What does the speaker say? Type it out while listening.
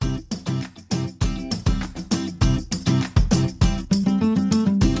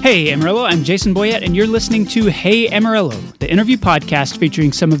Hey Amarillo, I'm Jason Boyette, and you're listening to Hey Amarillo, the interview podcast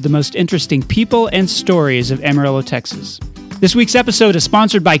featuring some of the most interesting people and stories of Amarillo, Texas. This week's episode is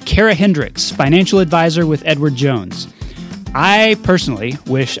sponsored by Kara Hendricks, financial advisor with Edward Jones. I personally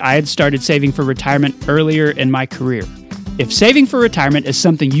wish I had started saving for retirement earlier in my career. If saving for retirement is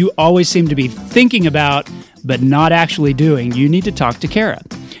something you always seem to be thinking about but not actually doing, you need to talk to Kara.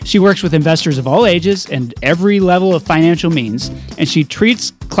 She works with investors of all ages and every level of financial means, and she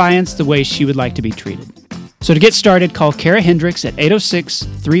treats clients the way she would like to be treated. So to get started, call Kara Hendricks at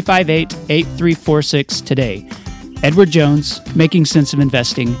 806-358-8346 today. Edward Jones, Making Sense of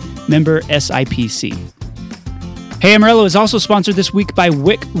Investing, member SIPC. Hey Amarillo is also sponsored this week by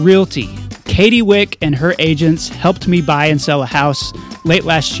Wick Realty. Katie Wick and her agents helped me buy and sell a house late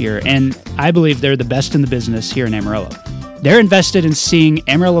last year, and I believe they're the best in the business here in Amarillo. They're invested in seeing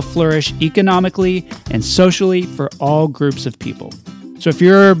Amarillo flourish economically and socially for all groups of people. So if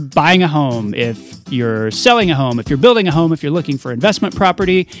you're buying a home, if you're selling a home, if you're building a home, if you're looking for investment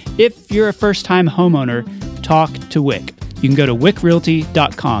property, if you're a first-time homeowner, talk to Wick. You can go to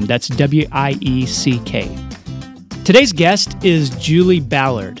wickrealty.com. That's W-I-E-C-K. Today's guest is Julie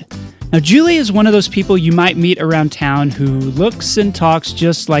Ballard. Now, Julie is one of those people you might meet around town who looks and talks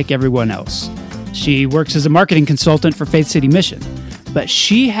just like everyone else. She works as a marketing consultant for Faith City Mission, but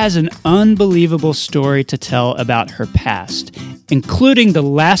she has an unbelievable story to tell about her past, including the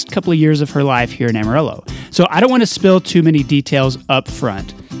last couple of years of her life here in Amarillo. So I don't want to spill too many details up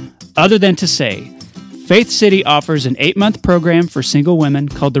front, other than to say, Faith City offers an 8-month program for single women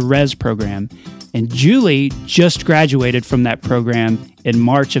called the RES program, and Julie just graduated from that program in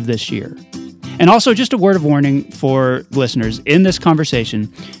March of this year. And also, just a word of warning for listeners, in this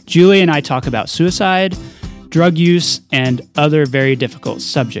conversation, Julie and I talk about suicide, drug use, and other very difficult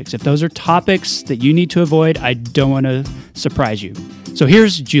subjects. If those are topics that you need to avoid, I don't want to surprise you. So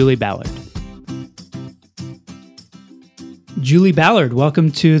here's Julie Ballard. Julie Ballard,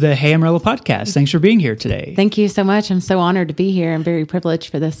 welcome to the Hey Amarillo podcast. Thanks for being here today. Thank you so much. I'm so honored to be here. I'm very privileged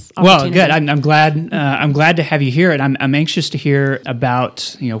for this opportunity. Well, good. I'm glad. I'm glad to have you here, and I'm anxious to hear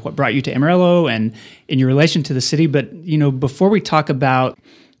about what brought you to Amarillo and in your relation to the city. But before we talk about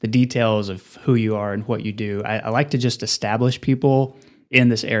the details of who you are and what you do, I like to just establish people in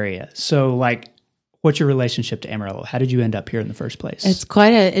this area. So, what's your relationship to Amarillo? How did you end up here in the first place? It's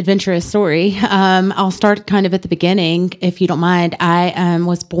quite an adventurous story. I'll start kind of at the beginning, if you don't mind. I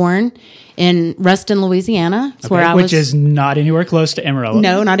was born in Ruston, Louisiana. It's where which is not anywhere close to Amarillo.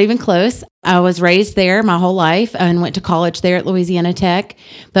 No, not even close. I was raised there my whole life and went to college there at Louisiana Tech.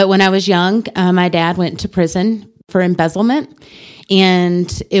 But when I was young, my dad went to prison for embezzlement.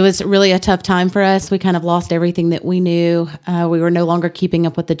 And it was really a tough time for us. We kind of lost everything that we knew. We were no longer keeping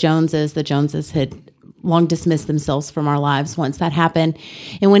up with the Joneses. The Joneses had long dismissed themselves from our lives once that happened.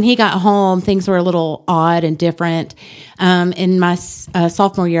 And when he got home, things were a little odd and different. In my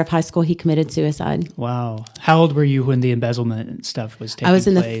sophomore year of high school, he committed suicide. Wow. How old were you when the embezzlement and stuff was taking place? I was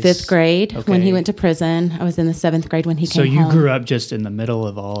in the 5th grade when he went to prison. I was in the 7th grade when he came home. So you grew up just in the middle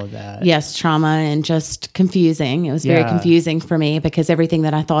of all of that. Yes, trauma and just confusing. It was very confusing for me because everything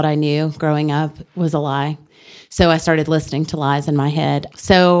that I thought I knew growing up was a lie. So I started listening to lies in my head.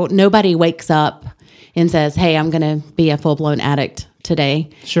 So nobody wakes up and says, hey, I'm going to be a full-blown addict today.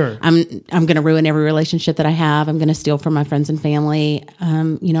 Sure. I'm going to ruin every relationship that I have. I'm going to steal from my friends and family,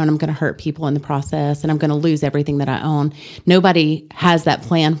 and I'm going to hurt people in the process, and I'm going to lose everything that I own. Nobody has that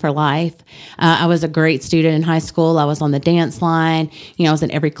plan for life. I was a great student in high school. I was on the dance line. I was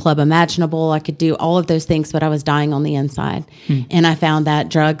in every club imaginable. I could do all of those things, but I was dying on the inside. And I found that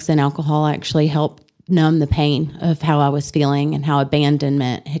drugs and alcohol actually helped numb the pain of how I was feeling and how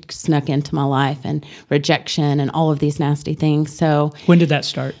abandonment had snuck into my life and rejection and all of these nasty things. So when did that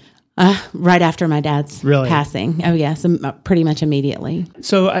start? Right after my dad's passing. Oh, yes, pretty much immediately.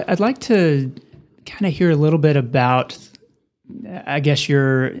 So I'd like to kind of hear a little bit about, I guess,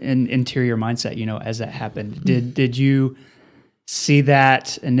 your interior mindset, as that happened. Did you see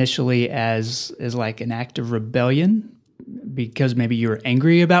that initially as like an act of rebellion? Because maybe you were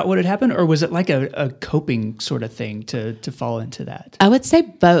angry about what had happened, or was it like a coping sort of thing to fall into that? I would say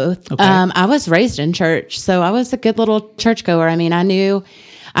both. Okay. I was raised in church, so I was a good little churchgoer. I mean, I knew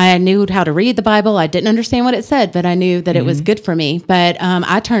how to read the Bible. I didn't understand what it said, but I knew that it was good for me. But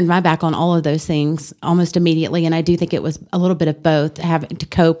I turned my back on all of those things almost immediately, and I do think it was a little bit of both, having to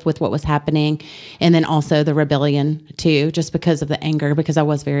cope with what was happening, and then also the rebellion too, just because of the anger, because I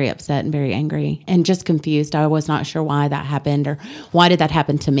was very upset and very angry and just confused. I was not sure why that happened or why did that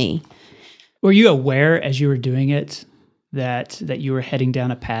happen to me. Were you aware as you were doing it that you were heading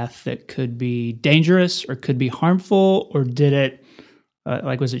down a path that could be dangerous or could be harmful, or did it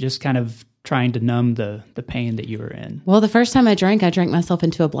Was it just kind of trying to numb the pain that you were in? Well, the first time I drank myself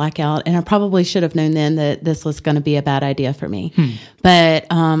into a blackout, and I probably should have known then that this was going to be a bad idea for me. But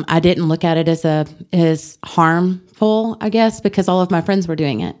I didn't look at it as harmful, I guess, because all of my friends were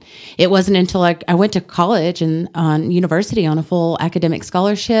doing it. It wasn't until I went to college and on university on a full academic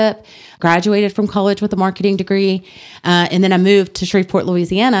scholarship, graduated from college with a marketing degree, and then I moved to Shreveport,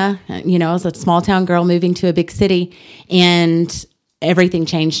 Louisiana. I was a small town girl moving to a big city, and everything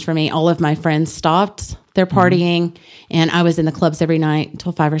changed for me. All of my friends stopped their partying, and I was in the clubs every night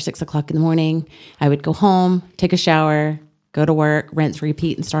until 5 or 6 o'clock in the morning. I would go home, take a shower, go to work, rinse,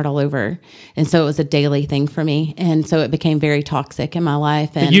 repeat, and start all over. And so it was a daily thing for me. And so it became very toxic in my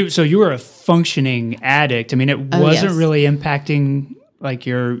life. And so you were a functioning addict. I mean, it wasn't really impacting like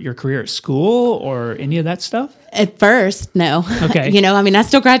your career at school or any of that stuff? At first, no. Okay. I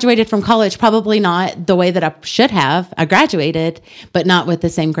still graduated from college, probably not the way that I should have. I graduated, but not with the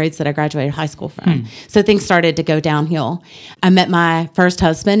same grades that I graduated high school from. So things started to go downhill. I met my first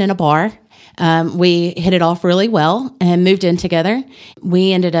husband in a bar. We hit it off really well and moved in together.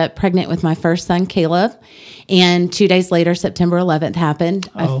 We ended up pregnant with my first son, Caleb. And 2 days later, September 11th happened.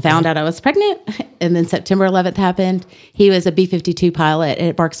 I found out I was pregnant. And then September 11th happened. He was a B-52 pilot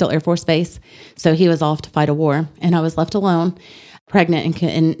at Barksdale Air Force Base. So he was off to fight a war. And I was left alone, pregnant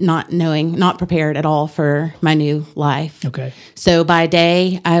and not prepared at all for my new life. Okay. So by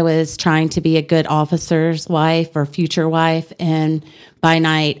day, I was trying to be a good officer's wife or future wife. And by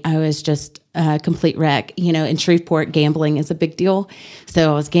night, I was just a complete wreck. In Shreveport, gambling is a big deal.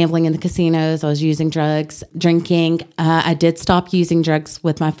 So I was gambling in the casinos. I was using drugs, drinking. I did stop using drugs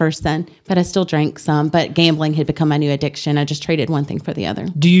with my first son, but I still drank some. But gambling had become my new addiction. I just traded one thing for the other.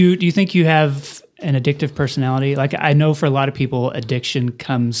 Do you think you have an addictive personality? Like, I know for a lot of people, addiction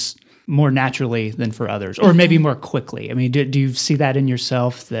comes more naturally than for others, or maybe more quickly. I mean, do you see that in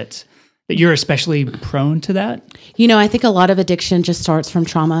yourself that you're especially prone to that? I think a lot of addiction just starts from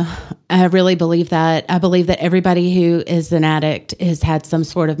trauma. I really believe that. I believe that everybody who is an addict has had some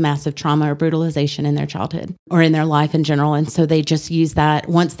sort of massive trauma or brutalization in their childhood or in their life in general. And so they just use that.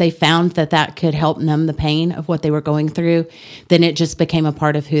 Once they found that could help numb the pain of what they were going through, then it just became a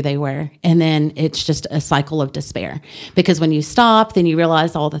part of who they were. And then it's just a cycle of despair. Because when you stop, then you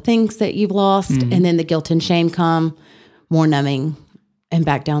realize all the things that you've lost, and then the guilt and shame come, more numbing, and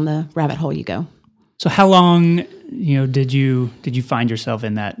back down the rabbit hole you go. So how long, did you find yourself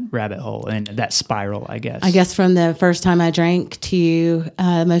in that rabbit hole and that spiral, I guess? I guess from the first time I drank to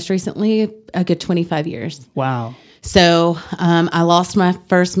most recently, a good 25 years. Wow. So I lost my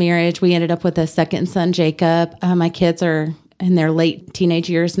first marriage. We ended up with a second son, Jacob. My kids are in their late teenage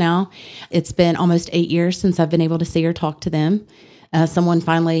years now. It's been almost 8 years since I've been able to see or talk to them. Someone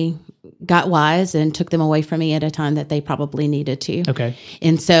finally got wise and took them away from me at a time that they probably needed to. Okay.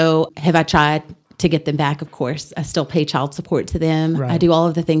 And so have I tried to get them back? Of course. I still pay child support to them. Right. I do all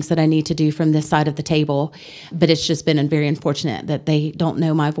of the things that I need to do from this side of the table, but it's just been very unfortunate that they don't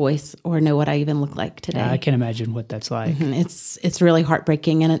know my voice or know what I even look like today. I can imagine what that's like. It's really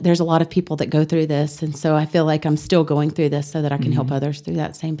heartbreaking, and there's a lot of people that go through this, and so I feel like I'm still going through this so that I can help others through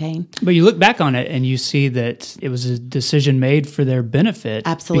that same pain. But you look back on it and you see that it was a decision made for their benefit.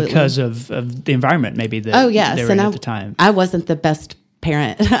 Absolutely. Because of the environment maybe that they were in at the time. I wasn't the best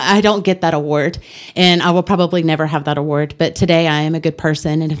parent. I don't get that award, and I will probably never have that award. But today I am a good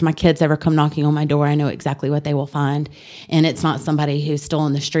person, and if my kids ever come knocking on my door, I know exactly what they will find. And it's not somebody who's still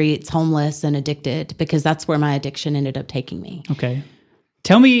in the streets, homeless and addicted, because that's where my addiction ended up taking me. Okay.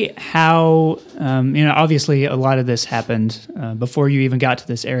 Tell me how, obviously a lot of this happened before you even got to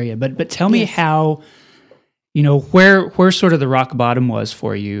this area, but tell me how, where sort of the rock bottom was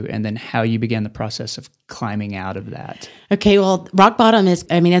for you, and then how you began the process of climbing out of that. Okay, well, rock bottom is,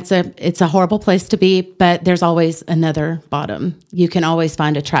 it's a horrible place to be, but there's always another bottom. You can always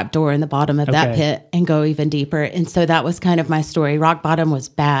find a trap door in the bottom of that pit and go even deeper. And so that was kind of my story. Rock bottom was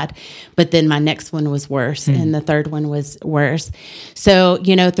bad, but then my next one was worse, and the third one was worse. So,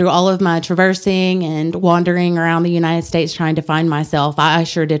 through all of my traversing and wandering around the United States trying to find myself, I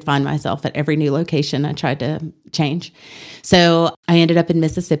sure did find myself at every new location I tried to change. So I ended up in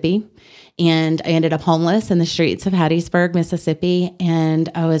Mississippi, and I ended up homeless in the streets of Hattiesburg, Mississippi. And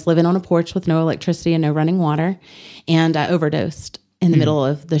I was living on a porch with no electricity and no running water. And I overdosed in the middle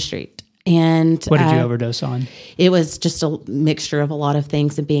of the street. And what did you overdose on? It was just a mixture of a lot of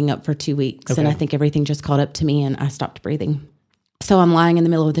things and being up for 2 weeks. And I think everything just caught up to me, and I stopped breathing. So I'm lying in the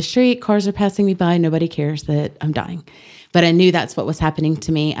middle of the street. Cars are passing me by. Nobody cares that I'm dying. But I knew that's what was happening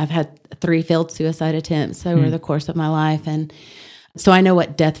to me. I've had 3 failed suicide attempts over the course of my life. And So I know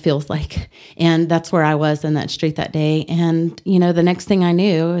what death feels like. And that's where I was in that street that day. And, the next thing I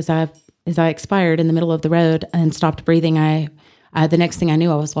knew is I expired in the middle of the road and stopped breathing. The next thing I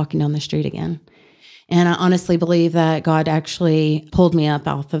knew, I was walking down the street again. And I honestly believe that God actually pulled me up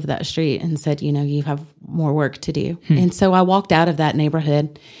off of that street and said, you have more work to do. And so I walked out of that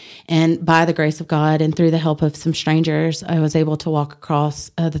neighborhood, and by the grace of God and through the help of some strangers, I was able to walk across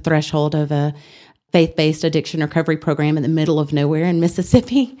the threshold of a faith-based addiction recovery program in the middle of nowhere in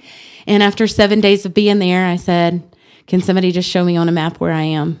Mississippi. And after 7 days of being there, I said, can somebody just show me on a map where I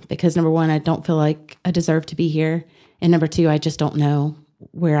am? Because number one, I don't feel like I deserve to be here. And number two, I just don't know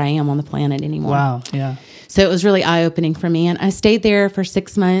where I am on the planet anymore. Wow. Yeah. So it was really eye-opening for me. And I stayed there for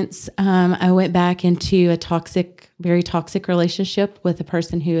 6 months. I went back into a very toxic relationship with a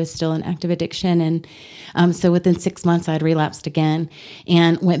person who is still in active addiction. And so within 6 months, I'd relapsed again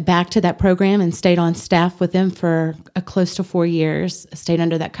and went back to that program and stayed on staff with them for close to 4 years. I stayed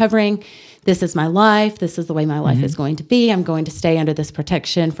under that covering. This is my life. This is the way my life is going to be. I'm going to stay under this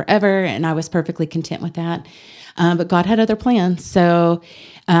protection forever. And I was perfectly content with that. But God had other plans. So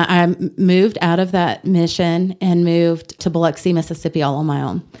I moved out of that mission and moved to Biloxi, Mississippi, all on my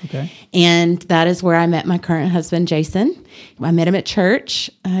own. Okay. And that is where I met my current husband, Jason. I met him at church.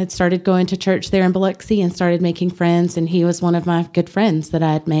 I had started going to church there in Biloxi and started making friends. And he was one of my good friends that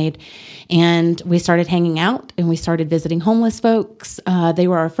I had made. And we started hanging out and we started visiting homeless folks. They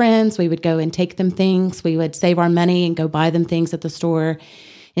were our friends. We would go and take them things. We would save our money and go buy them things at the store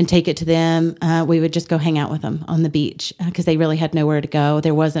and take it to them. We would just go hang out with them on the beach because they really had nowhere to go.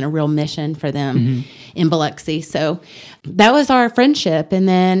 There wasn't a real mission for them in Biloxi. So that was our friendship. And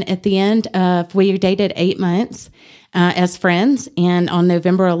then at the end of, we dated 8 months as friends. And on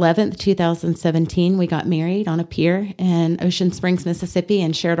November 11th, 2017, we got married on a pier in Ocean Springs, Mississippi,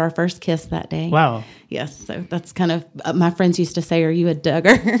 and shared our first kiss that day. Wow. Yes. So that's kind of, my friends used to say, are you a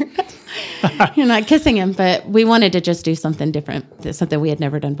Duggar? You're not kissing him, but we wanted to just do something different, something we had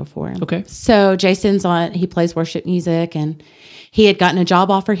never done before. Okay. So Jason's he plays worship music, and he had gotten a job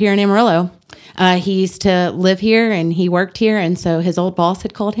offer here in Amarillo. He used to live here and he worked here. And so his old boss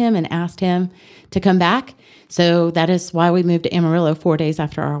had called him and asked him to come back. So that is why we moved to Amarillo 4 days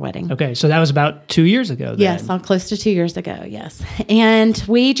after our wedding. Okay, so that was about 2 years ago then. Yes, close to 2 years ago, yes. And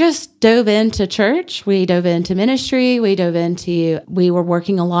we just dove into church. We dove into ministry. We were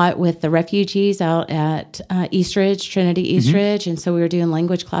working a lot with the refugees out at Eastridge, Trinity Eastridge. And so we were doing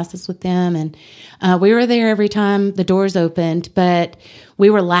language classes with them. And we were there every time the doors opened, but we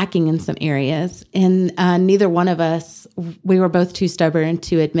were lacking in some areas. And neither one of us, we were both too stubborn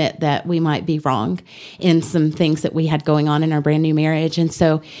to admit that we might be wrong in some things that we had going on in our brand new marriage. And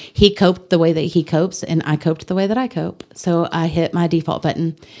so he coped the way that he copes, and I coped the way that I cope. So I hit my default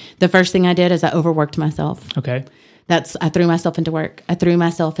button. The first thing I did is I overworked myself. Okay. I threw myself into work. I threw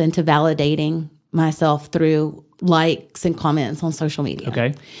myself into validating myself through likes and comments on social media.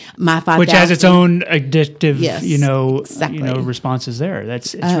 Okay. Which has its own addictive, exactly. responses there.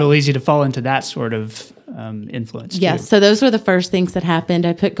 It's real easy to fall into that sort of influence. Yes. Too. So those were the first things that happened.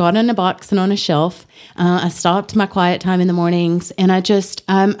 I put God in a box and on a shelf. I stopped my quiet time in the mornings, and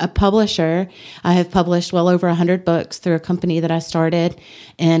I'm a publisher. I have published well over 100 books through a company that I started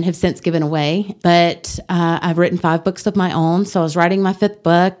and have since given away. But I've written 5 books of my own. So I was writing my 5th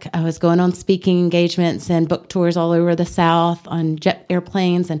book. I was going on speaking engagements and book tours all over the South on jet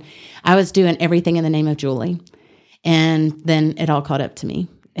airplanes. And I was doing everything in the name of Julie. And then it all caught up to me.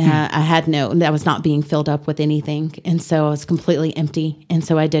 I was not being filled up with anything. And so I was completely empty. And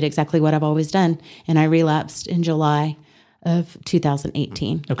so I did exactly what I've always done. And I relapsed in July of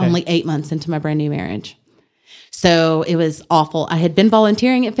 2018, only 8 months into my brand new marriage. So it was awful. I had been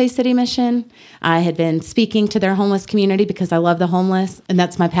volunteering at Faith City Mission. I had been speaking to their homeless community because I love the homeless, and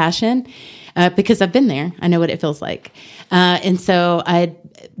that's my passion. Because I've been there. I know what it feels like. And so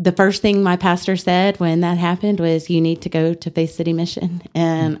the first thing my pastor said when that happened was, you need to go to Faith City Mission.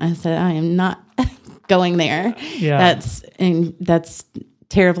 And I said, I am not going there. Yeah. That's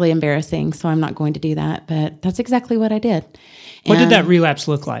terribly embarrassing. So I'm not going to do that. But that's exactly what I did. What did that relapse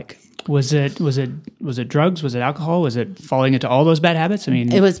look like? Was it drugs? Was it alcohol? Was it falling into all those bad habits? I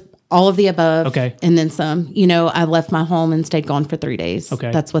mean, it was all of the above. Okay. And then some. I left my home and stayed gone for 3 days.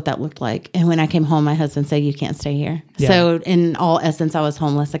 Okay. That's what that looked like. And when I came home, my husband said, you can't stay here. Yeah. So in all essence, I was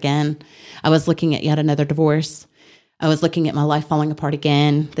homeless again. I was looking at yet another divorce. I was looking at my life falling apart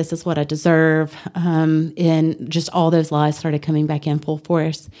again. This is what I deserve. And just all those lies started coming back in full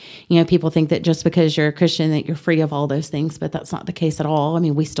force. People think that just because you're a Christian that you're free of all those things, but that's not the case at all. I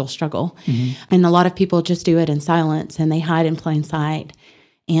mean, we still struggle. And a lot of people just do it in silence, and they hide in plain sight.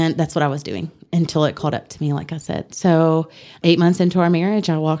 And that's what I was doing. until it caught up to me, like I said. So 8 months into our marriage,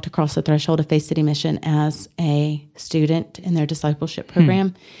 I walked across the threshold of Faith City Mission as a student in their discipleship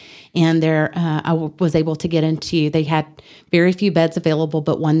program. And there, I was able to get into, they had very few beds available,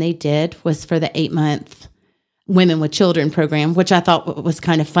 but one they did was for the 8-month Women with Children program, which I thought was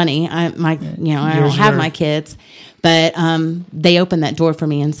kind of funny. I don't have my kids, but they opened that door for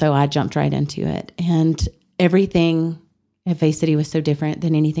me. And so I jumped right into it. And everything at Faith City was so different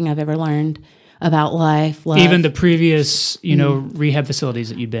than anything I've ever learned about life, love. Even the previous, rehab facilities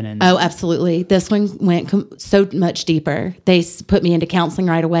that you've been in. Oh, absolutely. This one went so much deeper. They put me into counseling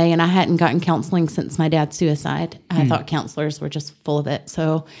right away, and I hadn't gotten counseling since my dad's suicide. I thought counselors were just full of it,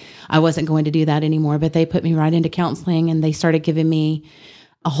 so I wasn't going to do that anymore. But they put me right into counseling, and they started giving me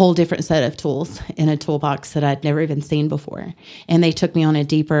a whole different set of tools in a toolbox that I'd never even seen before. And they took me on a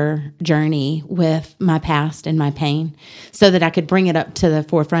deeper journey with my past and my pain so that I could bring it up to the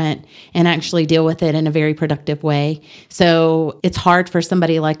forefront and actually deal with it in a very productive way. So it's hard for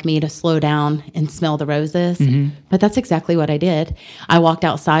somebody like me to slow down and smell the roses, but that's exactly what I did. I walked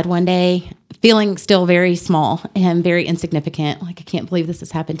outside one day feeling still very small and very insignificant. Like, I can't believe this has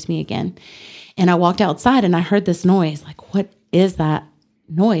happened to me again. And I walked outside and I heard this noise. Like, what is that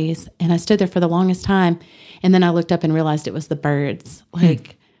noise? And I stood there for the longest time, and then I looked up and realized it was the birds.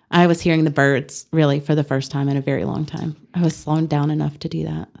 Like, I was hearing the birds really for the first time in a very long time. I was slowing down enough to do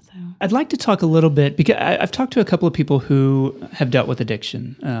that. So I'd like to talk a little bit, because I've talked to a couple of people who have dealt with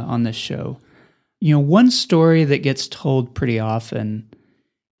addiction on this show. One story that gets told pretty often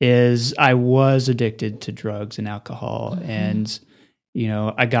is, I was addicted to drugs and alcohol, and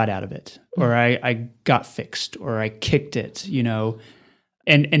I got out of it, or I got fixed, or I kicked it,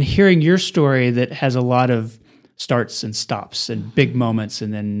 And hearing your story that has a lot of starts and stops and big moments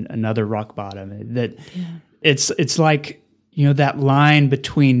and then another rock bottom, that it's like, that line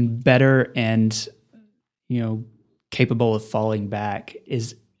between better and, capable of falling back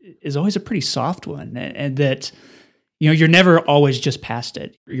is always a pretty soft one. And that, you're never always just past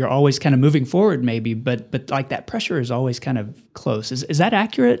it. You're always kind of moving forward maybe, but like that pressure is always kind of close. Is that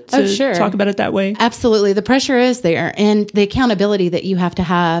accurate to talk about it that way? Absolutely. The pressure is there, and the accountability that you have to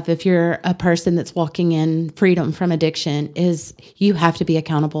have if you're a person that's walking in freedom from addiction is you have to be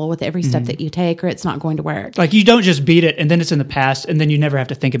accountable with every step that you take, or it's not going to work. Like, you don't just beat it and then it's in the past and then you never have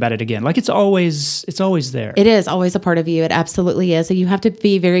to think about it again. Like, it's always there. It is always a part of you. It absolutely is. So you have to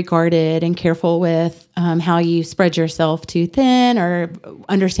be very guarded and careful with how you spread yourself too thin, or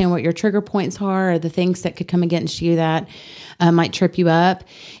understand what your trigger points are, or the things that could come against you that might trip you up.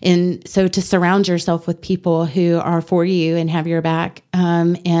 And so to surround yourself with people who are for you and have your back,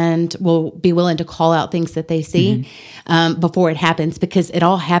 and will be willing to call out things that they see before it happens, because it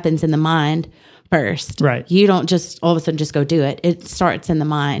all happens in the mind first. Right. You don't just all of a sudden just go do it. It starts in the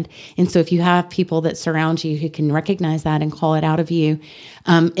mind. And so if you have people that surround you who can recognize that and call it out of you,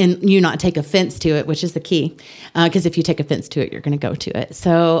 and you not take offense to it, which is the key, because if you take offense to it, you're going to go to it.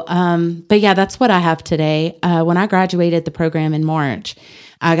 So, but yeah, that's what I have today. When I graduated the program in March,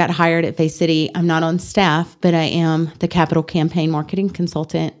 I got hired at Faith City. I'm not on staff, but I am the capital campaign marketing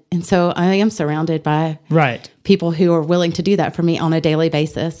consultant. And so I am surrounded by people who are willing to do that for me on a daily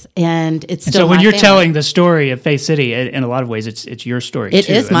basis. And it's still, so when you're telling the story of Faith City, in a lot of ways, it's your story. It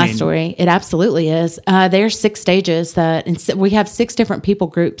is my story. It absolutely is. There's 6 stages and we have 6 different people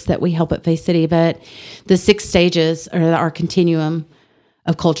groups that we help at Faith City, but the 6 stages are our continuum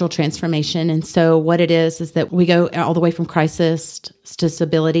of cultural transformation. And so what it is that we go all the way from crisis to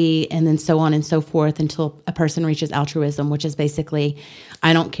stability, and then so on and so forth until a person reaches altruism, which is basically,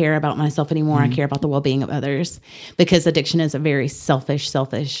 I don't care about myself anymore. I care about the well-being of others, because addiction is a very selfish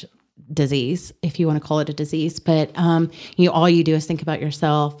disease, if you want to call it a disease. But all you do is think about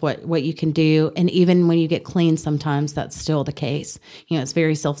yourself, what you can do. And even when you get clean, sometimes that's still the case. It's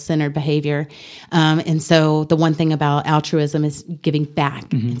very self-centered behavior. And so the one thing about altruism is giving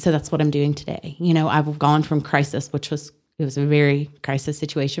back. And so that's what I'm doing today. I've gone from crisis, it was a very crisis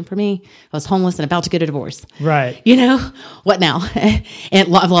situation for me. I was homeless and about to get a divorce. Right. What now?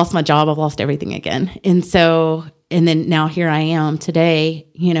 And I've lost my job. I've lost everything again. And then now here I am today,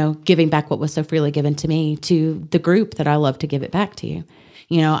 giving back what was so freely given to me to the group that I love to give it back to.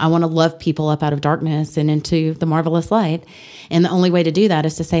 I want to love people up out of darkness and into the marvelous light. And the only way to do that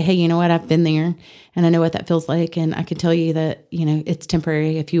is to say, hey, you know what? I've been there and I know what that feels like. And I can tell you that, it's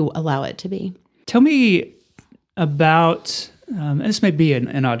temporary if you allow it to be. Tell me about, this may be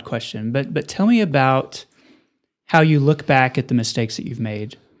an odd question, but tell me about how you look back at the mistakes that you've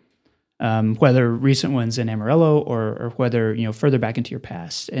made. Whether recent ones in Amarillo or whether, further back into your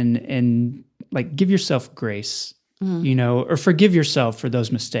past, and like give yourself grace or forgive yourself for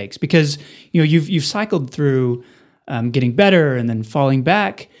those mistakes? Because, you've cycled through getting better and then falling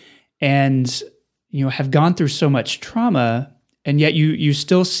back and, have gone through so much trauma, and yet you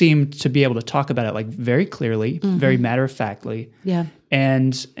still seem to be able to talk about it like very clearly, very matter-of-factly. Yeah.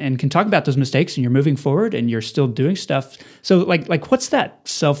 And can talk about those mistakes, and you're moving forward and you're still doing stuff. So like what's that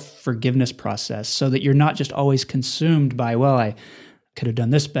self-forgiveness process so that you're not just always consumed by, well, I could have done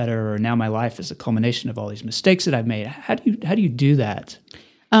this better, or now my life is a culmination of all these mistakes that I've made. How do you do that?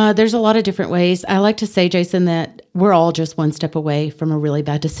 There's a lot of different ways. I like to say, Jason, that we're all just one step away from a really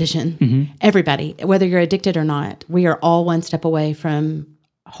bad decision. Everybody, whether you're addicted or not, we are all one step away from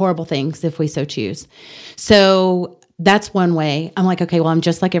horrible things if we so choose. So that's one way. I'm like, okay, well, I'm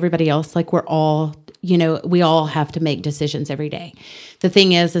just like everybody else. Like we're all, we all have to make decisions every day. The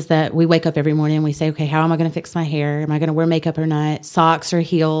thing is that we wake up every morning and we say, okay, how am I going to fix my hair? Am I going to wear makeup or not? Socks or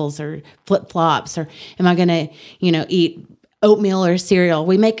heels or flip-flops? Or am I going to, eat oatmeal or cereal?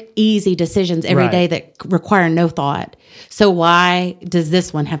 We make easy decisions every day that require no thought. So why does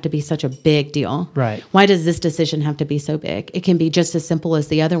this one have to be such a big deal? Right. Why does this decision have to be so big? It can be just as simple as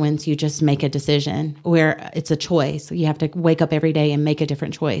the other ones. You just make a decision where it's a choice. You have to wake up every day and make a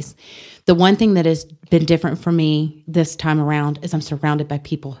different choice. The one thing that has been different for me this time around is I'm surrounded by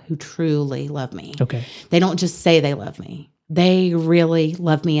people who truly love me. Okay. They don't just say they love me. They really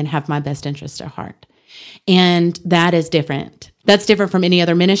love me and have my best interest at heart. And that is different. That's different from any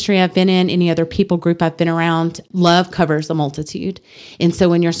other ministry I've been in, any other people group I've been around. Love covers a multitude. And so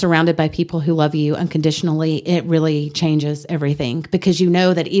when you're surrounded by people who love you unconditionally, it really changes everything, because you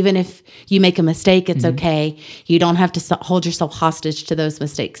know that even if you make a mistake, it's okay. You don't have to hold yourself hostage to those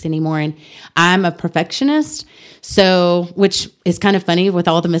mistakes anymore. And I'm a perfectionist, so, which is kind of funny with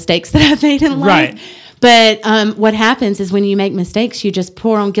all the mistakes that I've made in life. Right. But what happens is when you make mistakes, you just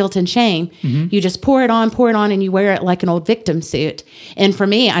pour on guilt and shame. You just pour it on, and you wear it like an old victim suit. And for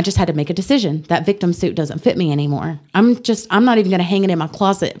me, I just had to make a decision. That victim suit doesn't fit me anymore. I'm not even going to hang it in my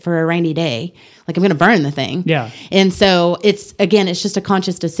closet for a rainy day. Like I'm going to burn the thing. Yeah. And so it's just a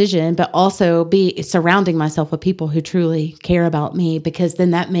conscious decision, but also be surrounding myself with people who truly care about me, because then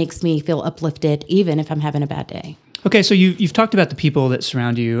that makes me feel uplifted, even if I'm having a bad day. Okay, so you've talked about the people that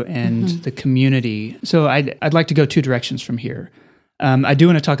surround you and the community. So I'd like to go two directions from here. I do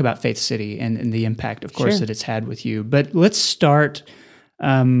want to talk about Faith City and the impact, of course, that it's had with you. But let's start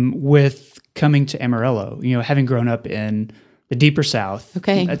with coming to Amarillo. Having grown up in the deeper South.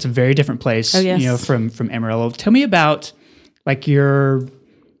 Okay, that's a very different place. Oh, yes. From Amarillo. Tell me about like your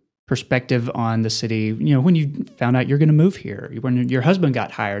perspective on the city. When you found out you're going to move here, when your husband got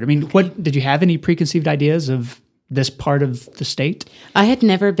hired. I mean, what did you have any preconceived ideas of this part of the state? I had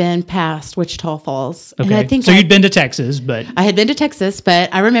never been past Wichita Falls. Okay. And I think so you'd been to Texas, but... I had been to Texas,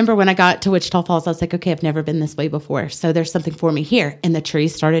 but I remember when I got to Wichita Falls, I was like, okay, I've never been this way before. So there's something for me here. And the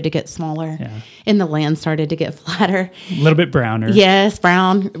trees started to get smaller. Yeah. And the land started to get flatter. A little bit browner. Yes,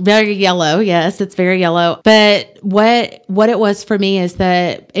 brown. Very yellow. Yes, it's very yellow. But what it was for me is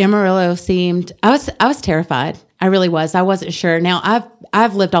that Amarillo seemed... I was terrified. I really was. I wasn't sure. Now,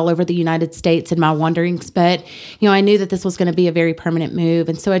 I've lived all over the United States in my wanderings, but, I knew that this was going to be a very permanent move.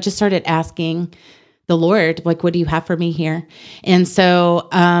 And so I just started asking the Lord, like, what do you have for me here? And so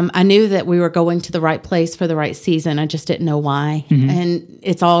I knew that we were going to the right place for the right season. I just didn't know why. And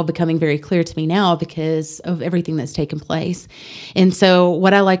it's all becoming very clear to me now because of everything that's taken place. And so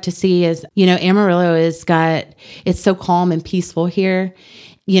what I like to see is, Amarillo it's so calm and peaceful here.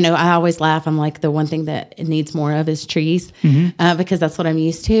 I always laugh. I'm like, the one thing that it needs more of is trees, because that's what I'm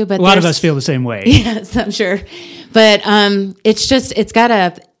used to. But a lot of us feel the same way. Yes, I'm sure. But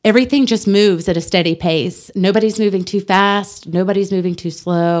everything just moves at a steady pace. Nobody's moving too fast. Nobody's moving too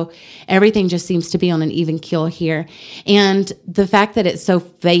slow. Everything just seems to be on an even keel here. And the fact that it's so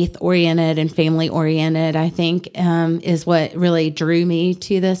faith-oriented and family-oriented, I think, is what really drew me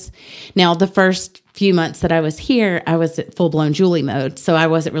to this. Now, the first few months that I was here, I was at full-blown Julie mode, so I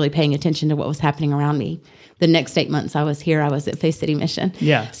wasn't really paying attention to what was happening around me. The next 8 months I was here, I was at Faith City Mission.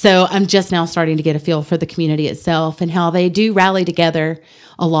 Yeah. So I'm just now starting to get a feel for the community itself and how they do rally together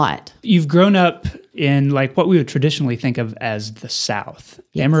a lot. You've grown up in like what we would traditionally think of as the South.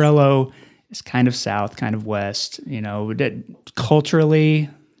 Yes. Amarillo is kind of South, kind of West, culturally,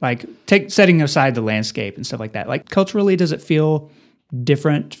 like setting aside the landscape and stuff like that. Like culturally, does it feel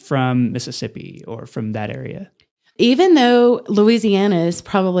different from Mississippi or from that area? Even though Louisiana has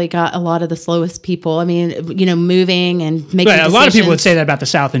probably got a lot of the slowest people, I mean, moving and making decisions. A lot of people would say that about the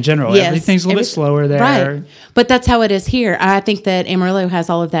South in general. Yes, everything's a little bit slower there. Right. But that's how it is here. I think that Amarillo has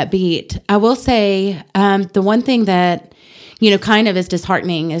all of that beat. I will say the one thing that kind of is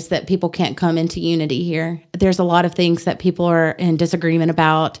disheartening is that people can't come into unity here. There's a lot of things that people are in disagreement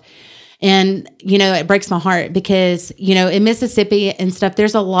about. And, it breaks my heart because, in Mississippi and stuff,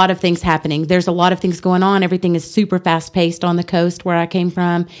 there's a lot of things happening. There's a lot of things going on. Everything is super fast paced on the coast where I came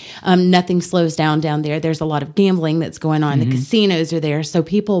from. Nothing slows down there. There's a lot of gambling that's going on. The casinos are there. So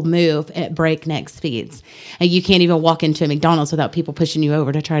people move at breakneck speeds. And you can't even walk into a McDonald's without people pushing you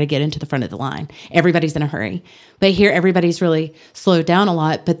over to try to get into the front of the line. Everybody's in a hurry. But here, everybody's really slowed down a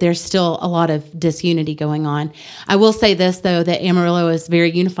lot, but there's still a lot of disunity going on. I will say this, though, that Amarillo is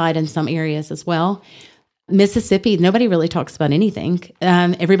very unified in some areas as well. Mississippi, nobody really talks about anything.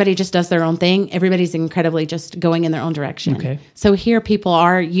 Everybody just does their own thing. Everybody's incredibly just going in their own direction. Okay. So here, people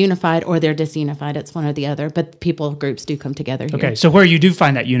are unified or they're disunified. It's one or the other, but groups do come together here. Okay, so where you do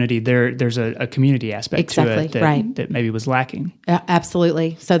find that unity, there's a community aspect exactly, to it right. that maybe was lacking.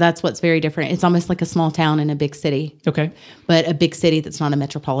 Absolutely. So that's what's very different. It's almost like a small town in a big city. Okay. But a big city that's not a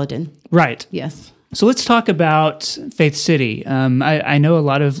metropolitan. Right. Yes. So let's talk about Faith City. I know a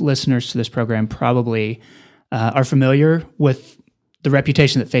lot of listeners to this program probably are familiar with the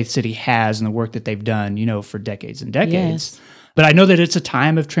reputation that Faith City has and the work that they've done, for decades and decades. Yes. But I know that it's a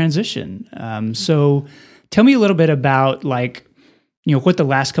time of transition. So tell me a little bit about what the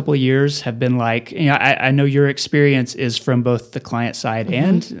last couple of years have been like. I know your experience is from both the client side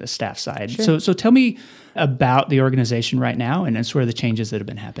and the staff side. Sure. So tell me about the organization right now and sort of the changes that have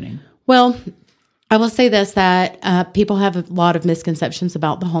been happening. Well, I will say this, that people have a lot of misconceptions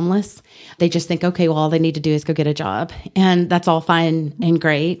about the homeless. They just think, okay, well, all they need to do is go get a job. And that's all fine and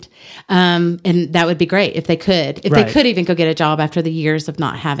great. And that would be great if they could. If Right. they could even go get a job after the years of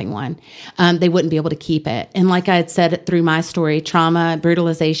not having one, they wouldn't be able to keep it. And like I had said through my story, trauma,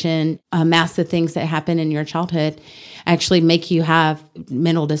 brutalization, massive things that happen in your childhood actually make you have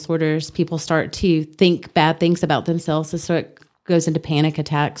mental disorders. People start to think bad things about themselves. So it goes into panic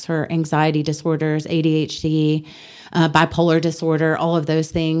attacks or anxiety disorders, ADHD, bipolar disorder, all of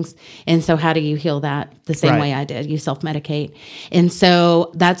those things. And so how do you heal that? The same Right. way I did. You self-medicate. And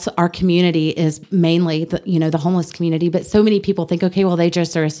so that's our community is mainly the homeless community. But so many people think, okay, well, they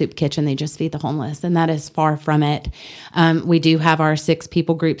just are a soup kitchen. They just feed the homeless. And that is far from it. We do have our 6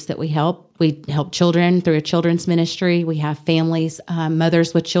 people groups that we help. We help children through a children's ministry. We have families,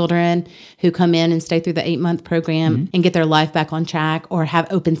 mothers with children who come in and stay through the 8-month program and get their life back on track, or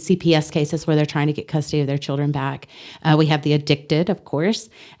have open CPS cases where they're trying to get custody of their children back. We have the addicted, of course.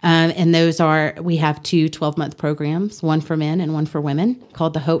 And we have 2 12-month programs, one for men and one for women,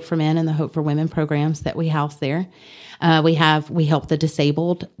 called the Hope for Men and the Hope for Women programs that we house there. We help the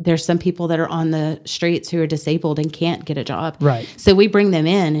disabled. There's some people that are on the streets who are disabled and can't get a job. Right. So we bring them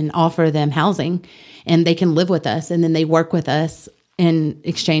in and offer them housing, and they can live with us, and then they work with us in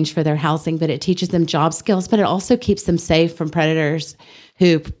exchange for their housing. But it teaches them job skills, but it also keeps them safe from predators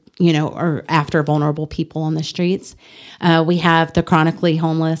who are after vulnerable people on the streets. We have the chronically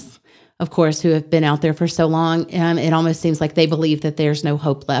homeless, of course, who have been out there for so long. It almost seems like they believe that there's no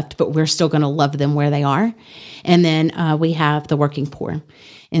hope left, but we're still going to love them where they are. And then we have the working poor.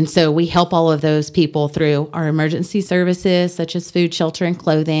 And so we help all of those people through our emergency services, such as food, shelter, and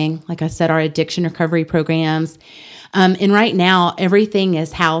clothing. Like I said, our addiction recovery programs. And right now, everything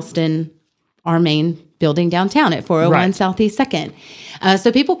is housed in our main building downtown at 401 Right. Southeast 2nd.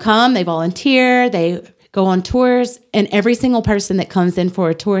 So people come, they volunteer, they go on tours, and every single person that comes in for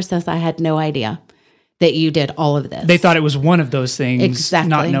a tour says, I had no idea that you did all of this. They thought it was one of those things, Exactly.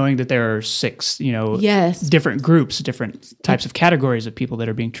 not knowing that there are 6, Yes. different groups, different types of categories of people that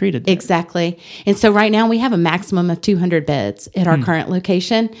are being treated there. Exactly. And so right now we have a maximum of 200 beds at our current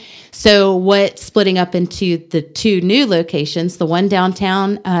location. So what's splitting up into the 2 new locations, the one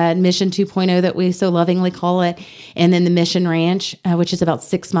downtown, Mission 2.0 that we so lovingly call it, and then the Mission Ranch, which is about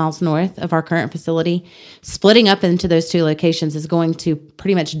 6 miles north of our current facility. Splitting up into those 2 locations is going to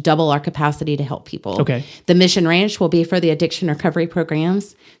pretty much double our capacity to help people. Okay. The Mission Ranch will be for the addiction recovery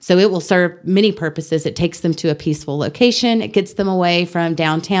programs. So it will serve many purposes. It takes them to a peaceful location. It gets them away from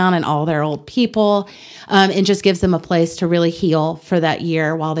downtown and all their old people, and just gives them a place to really heal for that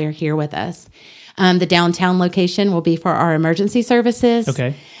year while they're here with us. The downtown location will be for our emergency services.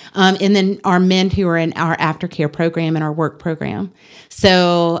 Okay. And then our men who are in our aftercare program and our work program.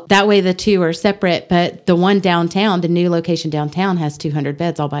 So that way the 2 are separate, but the one downtown, the new location downtown, has 200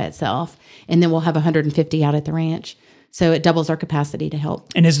 beds all by itself. And then we'll have 150 out at the ranch. So it doubles our capacity to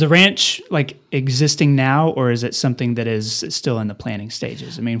help. And is the ranch existing now, or is it something that is still in the planning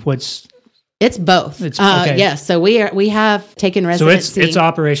stages? I mean, It's both. Okay. Yes. So we have taken residency. So it's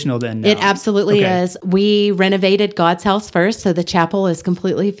operational then now. It absolutely is. We renovated God's house first. So the chapel is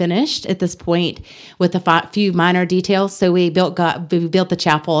completely finished at this point with a few minor details. So we built the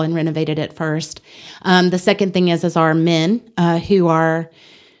chapel and renovated it first. The second thing is our men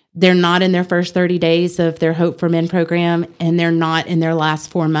they're not in their first 30 days of their Hope for Men program, and they're not in their last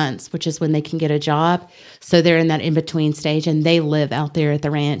 4 months, which is when they can get a job. So they're in that in-between stage, and they live out there at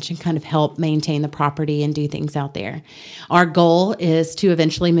the ranch and kind of help maintain the property and do things out there. Our goal is to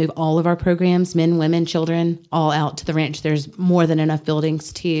eventually move all of our programs, men, women, children, all out to the ranch. There's more than enough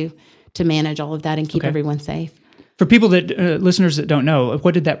buildings to manage all of that and keep everyone safe. For people listeners that don't know,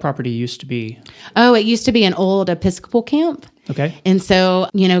 what did that property used to be? Oh, it used to be an old Episcopal camp. Okay. And so,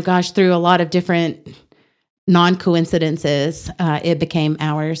 through a lot of different non-coincidences, it became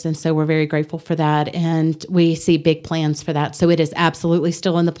ours. And so we're very grateful for that. And we see big plans for that. So it is absolutely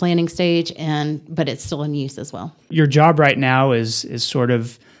still in the planning stage, but it's still in use as well. Your job right now is sort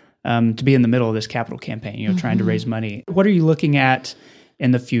of to be in the middle of this capital campaign, trying to raise money. What are you looking at in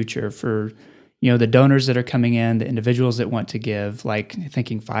the future for the donors that are coming in, the individuals that want to give, like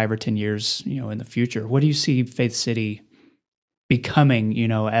thinking 5 or 10 years, in the future? What do you see Faith City becoming,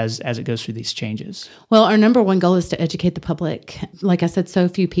 as it goes through these changes? Well, our number one goal is to educate the public. Like I said, so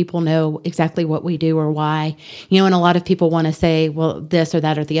few people know exactly what we do or why, and a lot of people want to say, well, this or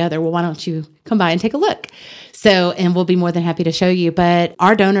that or the other. Well, why don't you come by and take a look? So, and we'll be more than happy to show you. But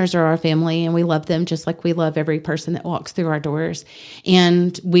our donors are our family, and we love them just like we love every person that walks through our doors.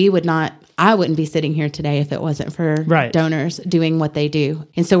 And I wouldn't be sitting here today if it wasn't for donors doing what they do.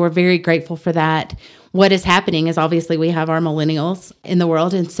 And so we're very grateful for that. What is happening is obviously we have our millennials in the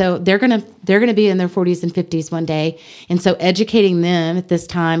world, and so they're gonna be in their 40s and 50s one day. And so educating them at this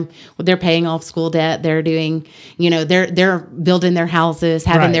time, they're paying off school debt, they're doing, they're building their houses,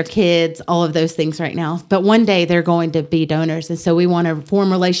 having their kids, all of those things right now. But one day they're going to be donors, and so we want to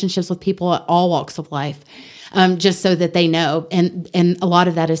form relationships with people at all walks of life. Just so that they know. And a lot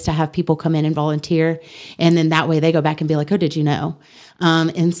of that is to have people come in and volunteer. And then that way they go back and be like, oh, did you know?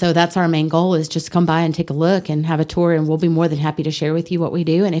 And so that's our main goal, is just come by and take a look and have a tour. And we'll be more than happy to share with you what we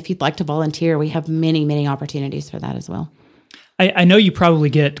do. And if you'd like to volunteer, we have many, many opportunities for that as well. I know you probably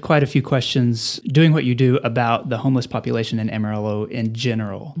get quite a few questions doing what you do about the homeless population in Amarillo in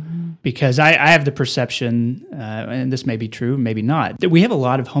general, because I have the perception, and this may be true, maybe not, that we have a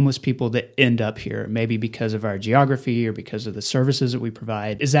lot of homeless people that end up here, maybe because of our geography or because of the services that we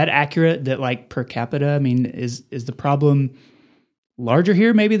provide. Is that accurate, that like per capita, I mean, is the problem larger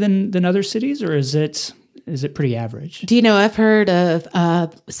here maybe than other cities, or is it pretty average? Do you know, I've heard of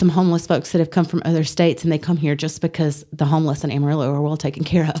some homeless folks that have come from other states, and they come here just because the homeless in Amarillo are well taken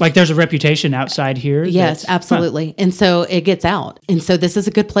care of. Like there's a reputation outside here? Yes, absolutely. And so it gets out. And so this is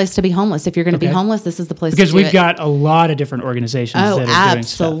a good place to be homeless. If you're going to be homeless, this is the place to do it. Because we've got a lot of different organizations that are doing stuff.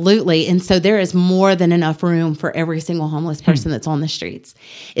 Absolutely. And so there is more than enough room for every single homeless person that's on the streets.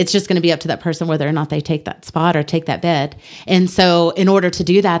 It's just going to be up to that person whether or not they take that spot or take that bed. And so in order to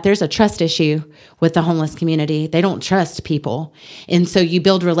do that, there's a trust issue with the homeless community. They don't trust people. And so you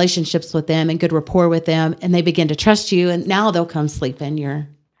build relationships with them and good rapport with them, and they begin to trust you. And now they'll come sleep in your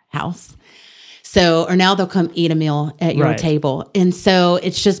house. Or now they'll come eat a meal at your table. And so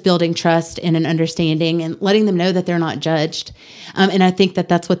it's just building trust and an understanding and letting them know that they're not judged. And I think that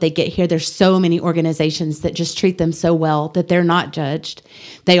that's what they get here. There's so many organizations that just treat them so well that they're not judged.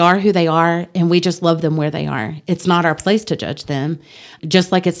 They are who they are, and we just love them where they are. It's not our place to judge them,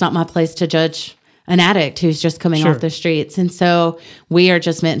 just like it's not my place to judge an addict who's just coming off the streets. And so we are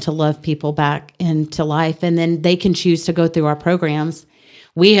just meant to love people back into life, and then they can choose to go through our programs.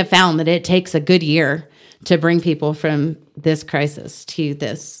 We have found that it takes a good year to bring people from this crisis to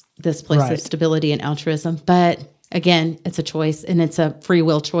this place of stability and altruism. But again, it's a choice, and it's a free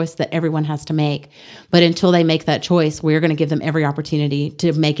will choice that everyone has to make. But until they make that choice, we're going to give them every opportunity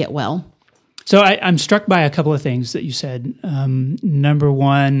to make it well. So I'm struck by a couple of things that you said. Number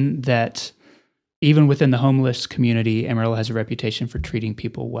one, that even within the homeless community, Amarillo has a reputation for treating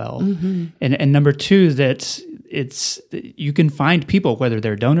people well. Mm-hmm. And number two, that you can find people, whether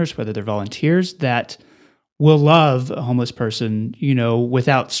they're donors, whether they're volunteers, that will love a homeless person,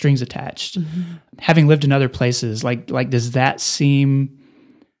 without strings attached. Mm-hmm. Having lived in other places, like does that seem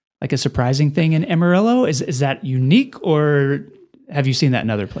like a surprising thing in Amarillo? Is that unique, or have you seen that in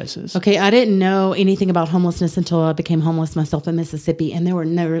other places? Okay, I didn't know anything about homelessness until I became homeless myself in Mississippi, and there were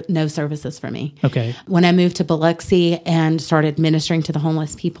no services for me. Okay. When I moved to Biloxi and started ministering to the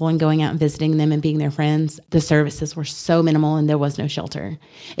homeless people and going out and visiting them and being their friends, the services were so minimal and there was no shelter.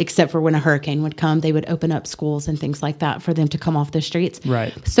 Except for when a hurricane would come, they would open up schools and things like that for them to come off the streets.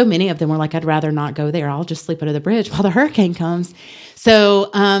 Right. So many of them were like, I'd rather not go there. I'll just sleep under the bridge while the hurricane comes. So,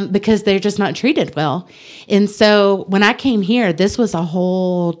 because they're just not treated well. And so when I came here, this was a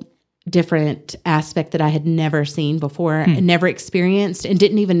whole different aspect that I had never seen before and never experienced and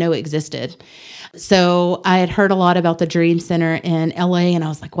didn't even know existed. So I had heard a lot about the Dream Center in LA, and I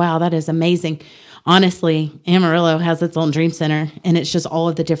was like, wow, that is amazing. Honestly, Amarillo has its own Dream Center, and it's just all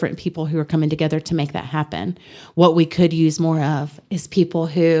of the different people who are coming together to make that happen. What we could use more of is people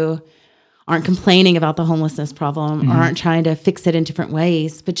who aren't complaining about the homelessness problem or aren't trying to fix it in different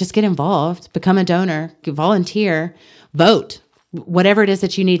ways, but just get involved, become a donor, volunteer, vote, whatever it is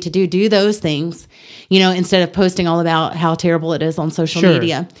that you need to do those things, instead of posting all about how terrible it is on social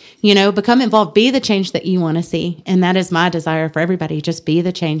media, become involved, be the change that you want to see. And that is my desire for everybody. Just be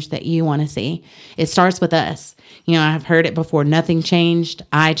the change that you want to see. It starts with us. I've heard it before. Nothing changed.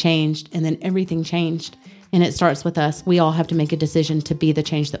 I changed. And then everything changed. And it starts with us. We all have to make a decision to be the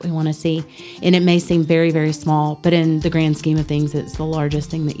change that we want to see. And it may seem very, very small, but in the grand scheme of things, it's the largest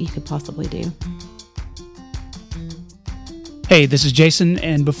thing that you could possibly do. Hey, this is Jason,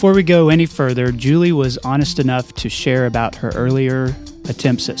 and before we go any further, Julie was honest enough to share about her earlier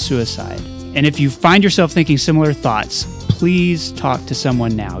attempts at suicide. And if you find yourself thinking similar thoughts, please talk to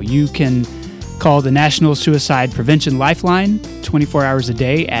someone now. You can call the National Suicide Prevention Lifeline 24 hours a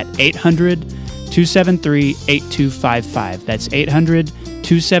day at 800-273-8255. That's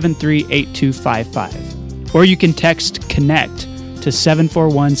 800-273-8255. Or you can text CONNECT to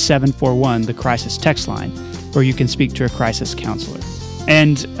 741-741, the crisis text line, or you can speak to a crisis counselor.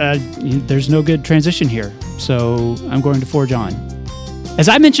 And there's no good transition here, so I'm going to forge on. As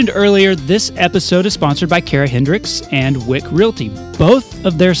I mentioned earlier, this episode is sponsored by Kara Hendricks and Wick Realty. Both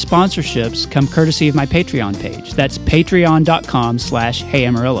of their sponsorships come courtesy of my Patreon page. That's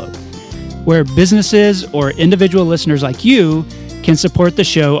patreon.com/HeyAmarillo, where businesses or individual listeners like you can support the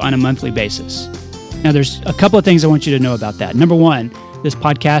show on a monthly basis. Now, there's a couple of things I want you to know about that. Number one, this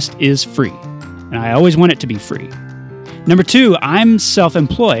podcast is free, and I always want it to be free. Number two, I'm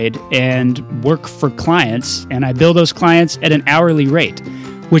self-employed and work for clients, and I bill those clients at an hourly rate,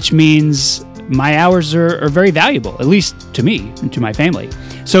 which means my hours are very valuable, at least to me and to my family.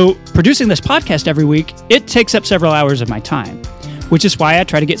 So producing this podcast every week, it takes up several hours of my time, which is why I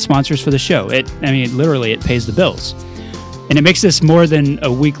try to get sponsors for the show. Literally, it pays the bills. And it makes this more than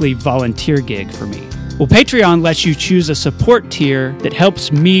a weekly volunteer gig for me. Well, Patreon lets you choose a support tier that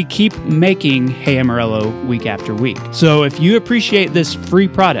helps me keep making Hey Amarillo week after week. So if you appreciate this free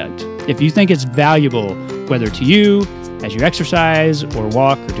product, if you think it's valuable, whether to you as you exercise or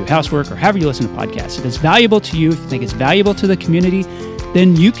walk or do housework or however you listen to podcasts, if it's valuable to you, if you think it's valuable to the community,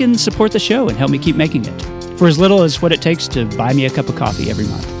 then you can support the show and help me keep making it for as little as what it takes to buy me a cup of coffee every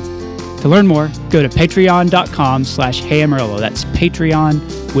month. To learn more, go to patreon.com/HeyAmarillo. That's Patreon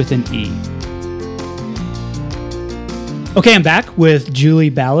with an E. Okay, I'm back with Julie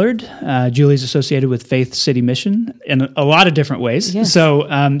Ballard. Julie's associated with Faith City Mission in a lot of different ways. Yes. So,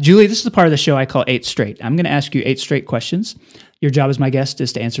 Julie, this is the part of the show I call 8 Straight. I'm going to ask you 8 straight questions. Your job as my guest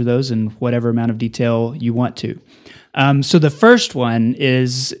is to answer those in whatever amount of detail you want to. So the first one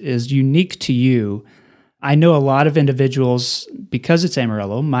is unique to you. I know a lot of individuals, because it's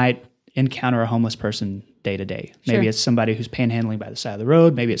Amarillo, might encounter a homeless person day to day. Maybe it's somebody who's panhandling by the side of the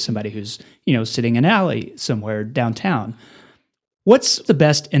road. Maybe it's somebody who's, sitting in an alley somewhere downtown. What's the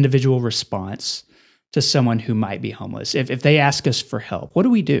best individual response to someone who might be homeless? If they ask us for help, what do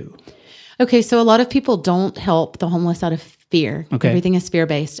we do? Okay, so a lot of people don't help the homeless out of fear. Okay. Everything is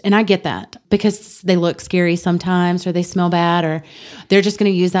fear-based. And I get that because they look scary sometimes, or they smell bad, or they're just going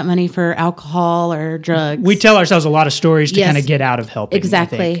to use that money for alcohol or drugs. We tell ourselves a lot of stories to kind of get out of helping.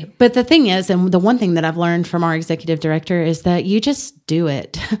 Exactly. But the thing is, and the one thing that I've learned from our executive director is that you just do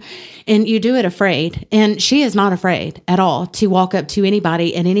it. And you do it afraid. And she is not afraid at all to walk up to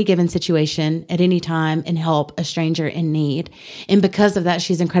anybody in any given situation at any time and help a stranger in need. And because of that,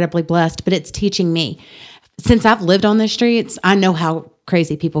 she's incredibly blessed. But it's teaching me. Since I've lived on the streets, I know how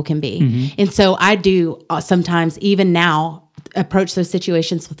crazy people can be. Mm-hmm. And so I do sometimes, even now, approach those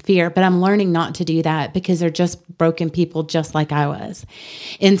situations with fear, but I'm learning not to do that because they're just broken people just like I was.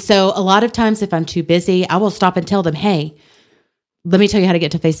 And so a lot of times if I'm too busy, I will stop and tell them, hey, let me tell you how to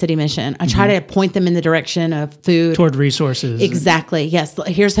get to Faith City Mission. I try to point them in the direction of food. Toward resources. Exactly. Yes.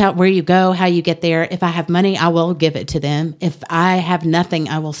 Here's where you go, how you get there. If I have money, I will give it to them. If I have nothing,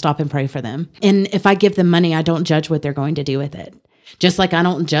 I will stop and pray for them. And if I give them money, I don't judge what they're going to do with it. Just like I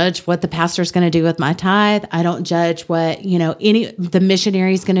don't judge what the pastor's going to do with my tithe. I don't judge what, the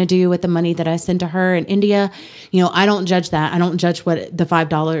missionary's going to do with the money that I send to her in India. I don't judge that. I don't judge what the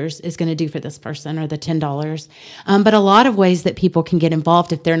 $5 is going to do for this person or the $10. But a lot of ways that people can get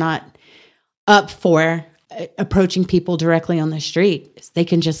involved if they're not up for approaching people directly on the street. They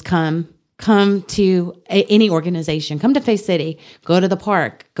can just come to any organization, come to Faith City, go to the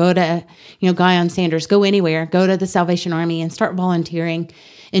park, go to, Guyon Sanders, go anywhere, go to the Salvation Army and start volunteering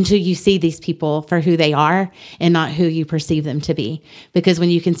until you see these people for who they are and not who you perceive them to be. Because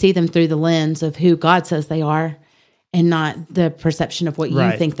when you can see them through the lens of who God says they are and not the perception of what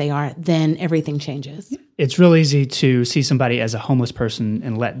you think they are, then everything changes. It's real easy to see somebody as a homeless person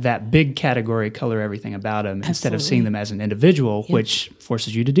and let that big category color everything about them instead of seeing them as an individual, which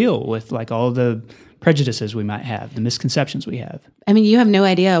forces you to deal with like all the prejudices we might have, the misconceptions we have. I mean, you have no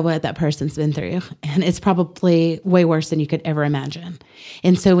idea what that person's been through, and it's probably way worse than you could ever imagine.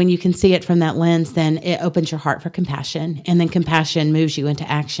 And so when you can see it from that lens, then it opens your heart for compassion, and then compassion moves you into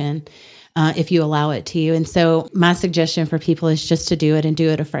action. If you allow it to you. And so my suggestion for people is just to do it and do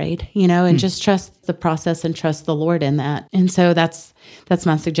it afraid, and just trust the process and trust the Lord in that. And so that's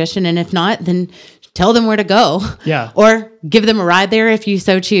my suggestion. And if not, then tell them where to go. Yeah. Or give them a ride there if you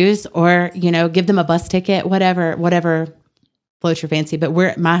so choose, or, give them a bus ticket, whatever floats your fancy.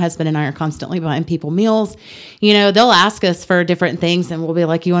 But my husband and I are constantly buying people meals. They'll ask us for different things and we'll be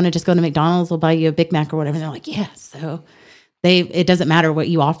like, you want to just go to McDonald's? We'll buy you a Big Mac or whatever. And they're like, yeah. So it doesn't matter what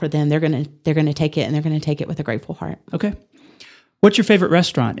you offer them. They're going to take it, and they're going to take it with a grateful heart. Okay. What's your favorite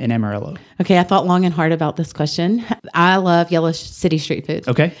restaurant in Amarillo? Okay, I thought long and hard about this question. I love Yellow City Street Food.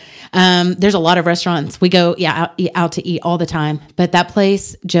 Okay. There's a lot of restaurants. We go out to eat all the time, but that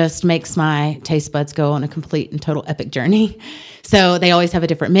place just makes my taste buds go on a complete and total epic journey. So they always have a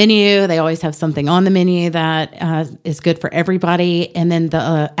different menu. They always have something on the menu that is good for everybody. And then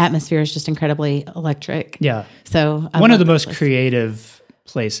the atmosphere is just incredibly electric. Yeah. So one of the most creative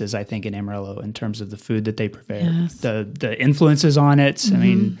places, I think, in Amarillo in terms of the food that they prepare. Yes. The influences on it. Mm-hmm. I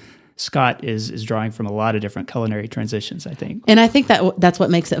mean, Scott is drawing from a lot of different culinary transitions, I think. And I think that's what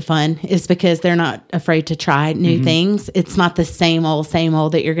makes it fun, is because they're not afraid to try new things. It's not the same old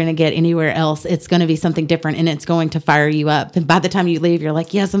that you're going to get anywhere else. It's going to be something different, and it's going to fire you up. And by the time you leave, you're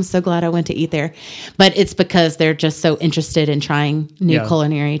like, yes, I'm so glad I went to eat there. But it's because they're just so interested in trying new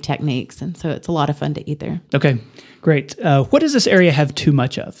culinary techniques. And so it's a lot of fun to eat there. Okay, great. What does this area have too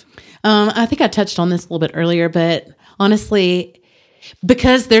much of? I think I touched on this a little bit earlier, but honestly,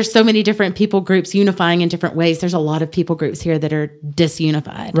 because there's so many different people groups unifying in different ways, there's a lot of people groups here that are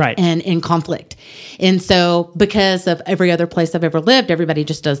disunified and in conflict. And so because of every other place I've ever lived, everybody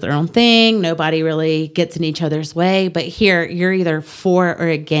just does their own thing. Nobody really gets in each other's way. But here, you're either for or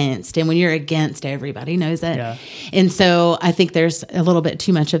against. And when you're against, everybody knows it. Yeah. And so I think there's a little bit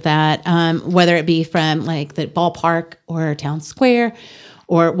too much of that, whether it be from like the ballpark or town square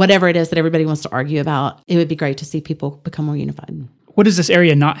or whatever it is that everybody wants to argue about. It would be great to see people become more unified. What does this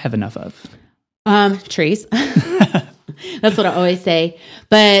area not have enough of? Trees. That's what I always say.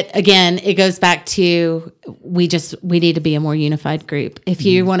 But again, it goes back to we need to be a more unified group. If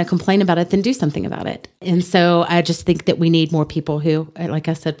you want to complain about it, then do something about it. And so I just think that we need more people who, like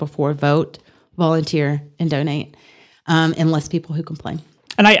I said before, vote, volunteer, and donate, and less people who complain.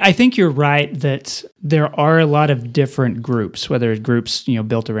 And I think you're right that there are a lot of different groups, whether it's groups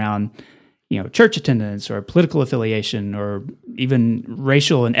built around church attendance or political affiliation or even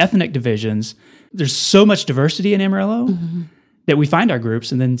racial and ethnic divisions. There's so much diversity in Amarillo that we find our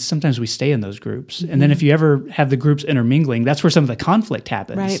groups, and then sometimes we stay in those groups. And then if you ever have the groups intermingling, that's where some of the conflict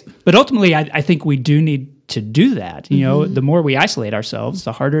happens. Right. But ultimately, I think we do need to do that. The more we isolate ourselves,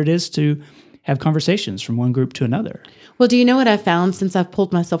 the harder it is to have conversations from one group to another. Well, do you know what I've found since I've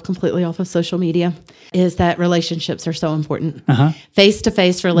pulled myself completely off of social media is that relationships are so important.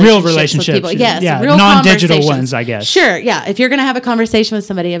 Face-to-face relationships. Real relationships. With people. Yes, real non-digital ones, I guess. Sure, yeah. If you're going to have a conversation with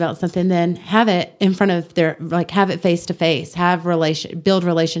somebody about something, then have it in front of have it face-to-face. Build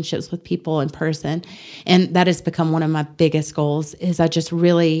relationships with people in person. And that has become one of my biggest goals is I just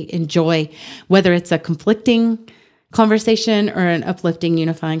really enjoy, whether it's a conflicting conversation or an uplifting,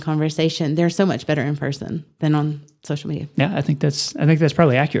 unifying conversation, they're so much better in person than on social media. Yeah, I think that's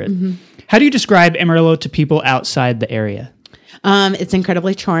probably accurate. How do you describe Amarillo to people outside the area? It's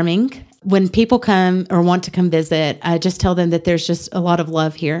incredibly charming. When people come or want to come visit, I just tell them that there's just a lot of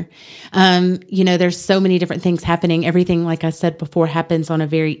love here. There's so many different things happening. Everything, like I said before, happens on a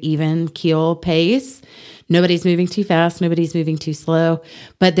very even keel pace. Nobody's moving too fast. Nobody's moving too slow.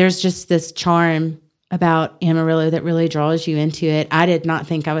 But there's just this charm about Amarillo that really draws you into it. I did not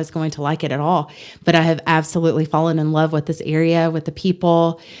think I was going to like it at all, but I have absolutely fallen in love with this area, with the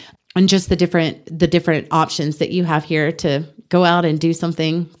people, and just the different options that you have here to go out and do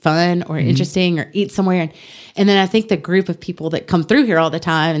something fun or interesting or eat somewhere. And then I think the group of people that come through here all the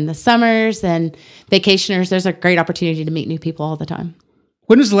time in the summers and vacationers, there's a great opportunity to meet new people all the time.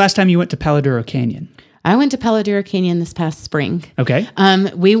 When was the last time you went to Palo Duro Canyon? I went to Palo Duro Canyon this past spring. Okay.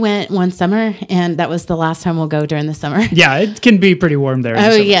 We went one summer, and that was the last time we'll go during the summer. Yeah, it can be pretty warm there.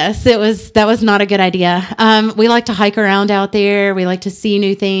 Oh, yes. That was not a good idea. We like to hike around out there. We like to see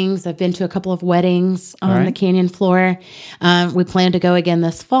new things. I've been to a couple of weddings on the canyon floor. We plan to go again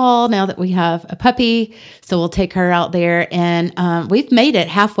this fall now that we have a puppy. So we'll take her out there. And we've made it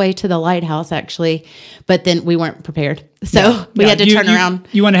halfway to the lighthouse, actually, but then we weren't prepared. So we had to turn around.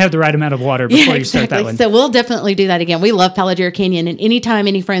 You want to have the right amount of water before you start that one. So we'll definitely do that again. We love Palo Duro Canyon, and anytime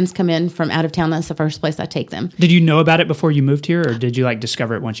any friends come in from out of town, that's the first place I take them. Did you know about it before you moved here, or did you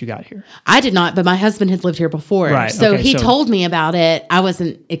discover it once you got here? I did not, but my husband had lived here before. Right. So he told me about it. I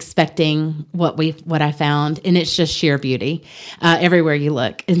wasn't expecting what I found, and it's just sheer beauty everywhere you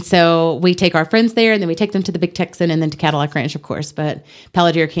look. And so we take our friends there, and then we take them to the Big Texan and then to Cadillac Ranch, of course. But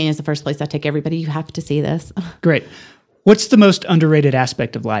Palo Duro Canyon is the first place I take everybody. You have to see this. Great. What's the most underrated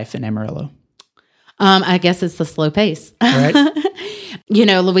aspect of life in Amarillo? I guess it's the slow pace. All right.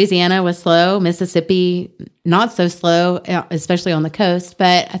 Louisiana was slow. Mississippi, not so slow, especially on the coast.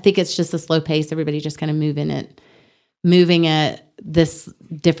 But I think it's just a slow pace. Everybody just kind of moving at this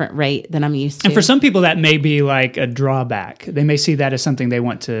different rate than I'm used to. And for some people, that may be like a drawback. They may see that as something they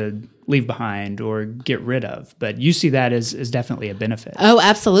want to leave behind or get rid of. But you see that as definitely a benefit. Oh,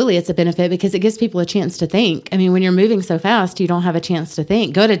 absolutely. It's a benefit because it gives people a chance to think. I mean, when you're moving so fast, you don't have a chance to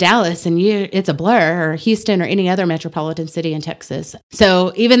think. Go to Dallas and it's a blur, or Houston or any other metropolitan city in Texas.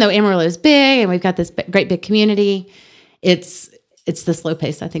 So even though Amarillo is big and we've got this great big community, it's the slow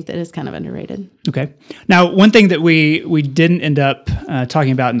pace, I think, that is kind of underrated. Okay. Now, one thing that we didn't end up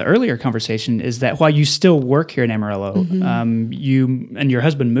talking about in the earlier conversation is that while you still work here in Amarillo, you and your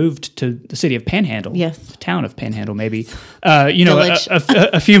husband moved to the city of Panhandle. Yes. The town of Panhandle, maybe,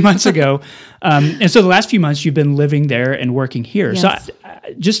 a few months ago. And so the last few months you've been living there and working here. Yes. So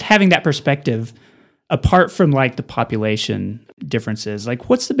just having that perspective, apart from the population differences,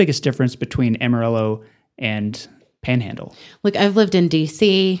 what's the biggest difference between Amarillo and Panhandle? Look, I've lived in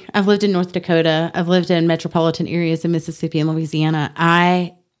D.C., I've lived in North Dakota, I've lived in metropolitan areas in Mississippi and Louisiana.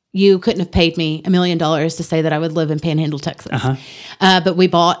 You couldn't have paid me $1 million to say that I would live in Panhandle, Texas. But we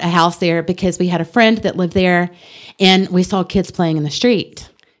bought a house there because we had a friend that lived there, and we saw kids playing in the street,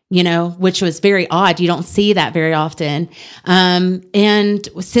 which was very odd. You don't see that very often. And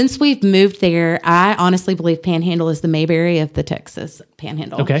since we've moved there, I honestly believe Panhandle is the Mayberry of the Texas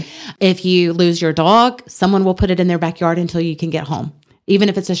Panhandle. Okay. If you lose your dog, someone will put it in their backyard until you can get home, even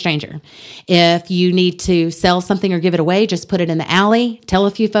if it's a stranger. If you need to sell something or give it away, just put it in the alley, tell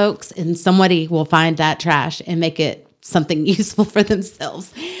a few folks, and somebody will find that trash and make it something useful for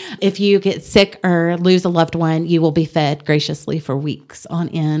themselves. If you get sick or lose a loved one, you will be fed graciously for weeks on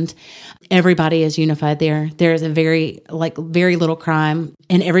end. Everybody is unified there. There is a very little crime,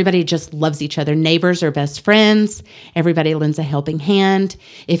 and everybody just loves each other. Neighbors are best friends. Everybody lends a helping hand.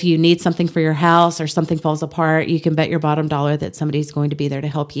 If you need something for your house or something falls apart, you can bet your bottom dollar that somebody's going to be there to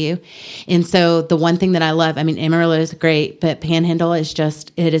help you. And so the one thing that I love, Amarillo is great, but Panhandle is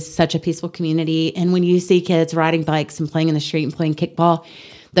it is such a peaceful community. And when you see kids riding bikes and playing in the street and playing kickball,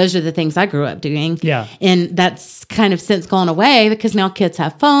 those are the things I grew up doing. Yeah. And that's kind of since gone away because now kids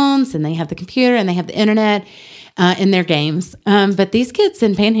have phones and they have the computer and they have the internet in their games. But these kids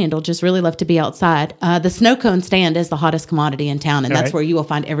in Panhandle just really love to be outside. The snow cone stand is the hottest commodity in town, and that's where you will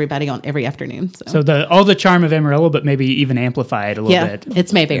find everybody on every afternoon. So all the charm of Amarillo, but maybe even amplified a little bit.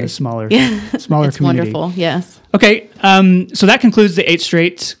 It's Mayberry. Smaller it's community. Wonderful, yes. Okay, so that concludes the 8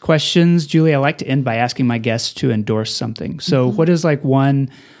 straight questions. Julie, I like to end by asking my guests to endorse something. So what is one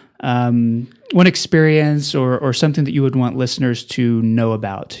experience or something that you would want listeners to know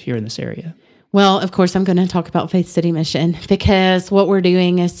about here in this area? Well, of course, I'm going to talk about Faith City Mission because what we're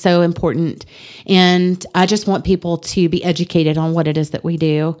doing is so important. And I just want people to be educated on what it is that we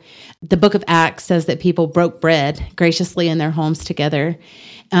do. The book of Acts says that people broke bread graciously in their homes together,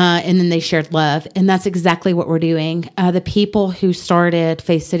 and then they shared love. And that's exactly what we're doing. The people who started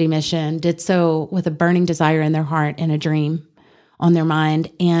Faith City Mission did so with a burning desire in their heart and a dream on their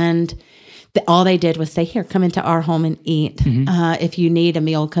mind. And all they did was say, here, come into our home and eat. If you need a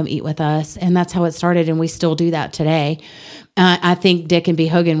meal, come eat with us. And that's how it started. And we still do that today. I think Dick and Bea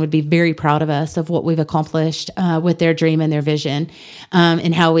Hogan would be very proud of us of what we've accomplished with their dream and their vision,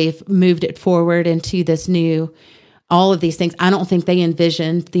 and how we've moved it forward into this new, all of these things. I don't think they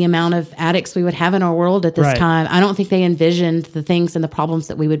envisioned the amount of addicts we would have in our world at this time. I don't think they envisioned the things and the problems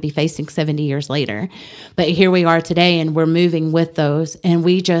that we would be facing 70 years later. But here we are today, and we're moving with those. And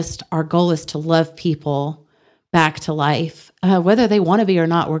our goal is to love people back to life. Whether they want to be or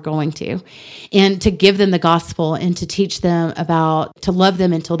not, we're going to. And to give them the gospel and to teach them to love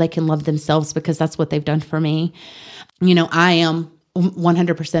them until they can love themselves, because that's what they've done for me. I am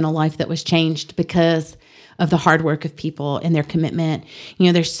 100% a life that was changed because of the hard work of people and their commitment.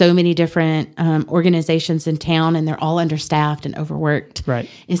 There's so many different organizations in town, and they're all understaffed and overworked. Right.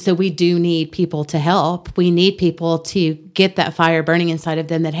 And so we do need people to help. We need people to get that fire burning inside of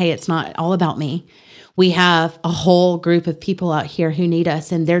them that, hey, it's not all about me. We have a whole group of people out here who need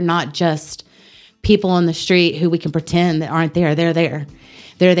us, and they're not just people on the street who we can pretend that aren't there. They're there.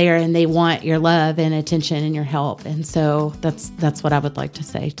 They're there, and they want your love and attention and your help. And so that's what I would like to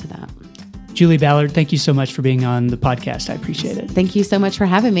say to that. Julie Ballard, thank you so much for being on the podcast. I appreciate it. Thank you so much for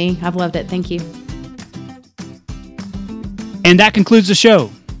having me. I've loved it. Thank you. And that concludes the show.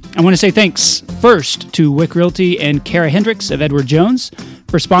 I want to say thanks first to Wick Realty and Kara Hendricks of Edward Jones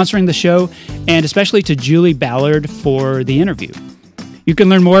for sponsoring the show, and especially to Julie Ballard for the interview. You can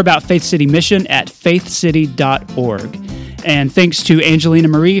learn more about Faith City Mission at faithcity.org. And thanks to Angelina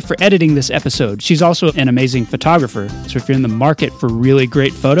Marie for editing this episode. She's also an amazing photographer, so if you're in the market for really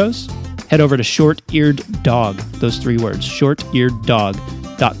great photos, head over to Short Eared Dog, those 3 words,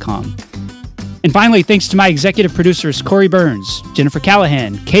 shorteareddog.com. And finally, thanks to my executive producers, Corey Burns, Jennifer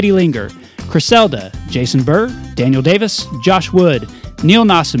Callahan, Katie Linger, Criselda, Jason Burr, Daniel Davis, Josh Wood, Neil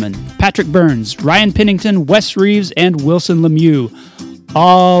Nossaman, Patrick Burns, Ryan Pennington, Wes Reeves, and Wilson Lemieux.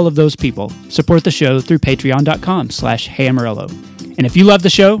 All of those people support the show through patreon.com/HeyAmarillo. And if you love the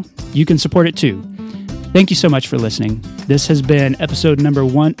show, you can support it too. Thank you so much for listening. This has been episode number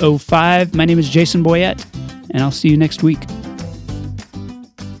 105. My name is Jason Boyette, and I'll see you next week.